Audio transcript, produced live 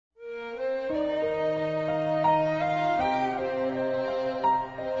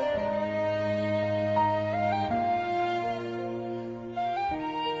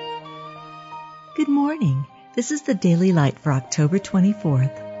Good morning. This is the Daily Light for October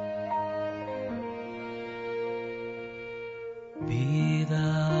 24th. Be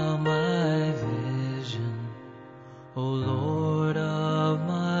thou my vision, O Lord of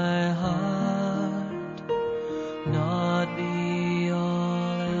my heart, not be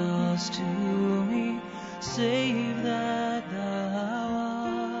all else to me, save that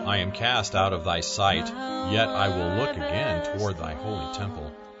thou art. I am cast out of thy sight, yet I will look again toward thy holy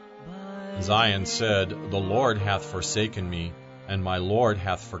temple. Zion said, The Lord hath forsaken me, and my Lord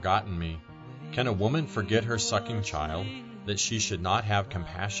hath forgotten me. Can a woman forget her sucking child, that she should not have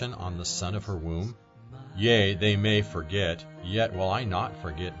compassion on the son of her womb? Yea, they may forget, yet will I not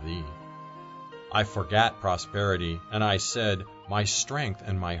forget thee. I forgat prosperity, and I said, My strength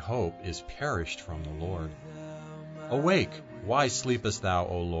and my hope is perished from the Lord. Awake, why sleepest thou,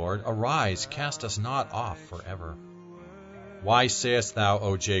 O Lord? Arise, cast us not off forever. Why sayest thou,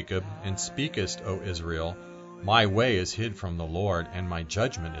 O Jacob, and speakest, O Israel, My way is hid from the Lord, and my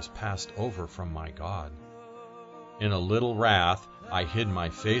judgment is passed over from my God? In a little wrath I hid my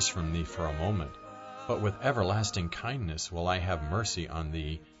face from thee for a moment, but with everlasting kindness will I have mercy on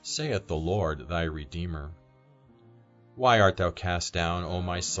thee, saith the Lord thy Redeemer. Why art thou cast down, O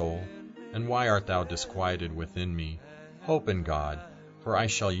my soul? And why art thou disquieted within me? Hope in God, for I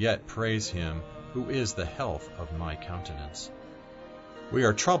shall yet praise him, who is the health of my countenance. We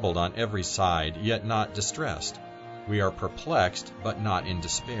are troubled on every side, yet not distressed. We are perplexed, but not in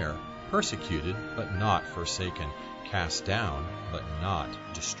despair, persecuted, but not forsaken, cast down, but not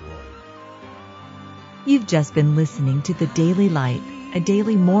destroyed. You've just been listening to the Daily Light, a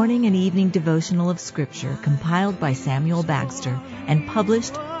daily morning and evening devotional of Scripture compiled by Samuel Bagster and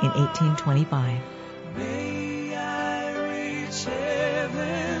published in 1825. May I reach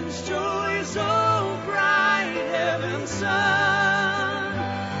heaven's joy, so bright heaven's sun,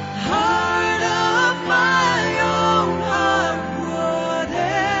 heart of my own heart,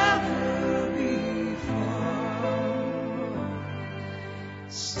 whatever befall,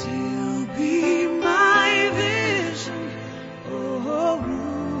 still be my vision, O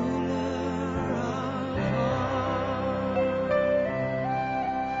ruler of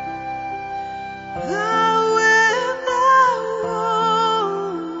all.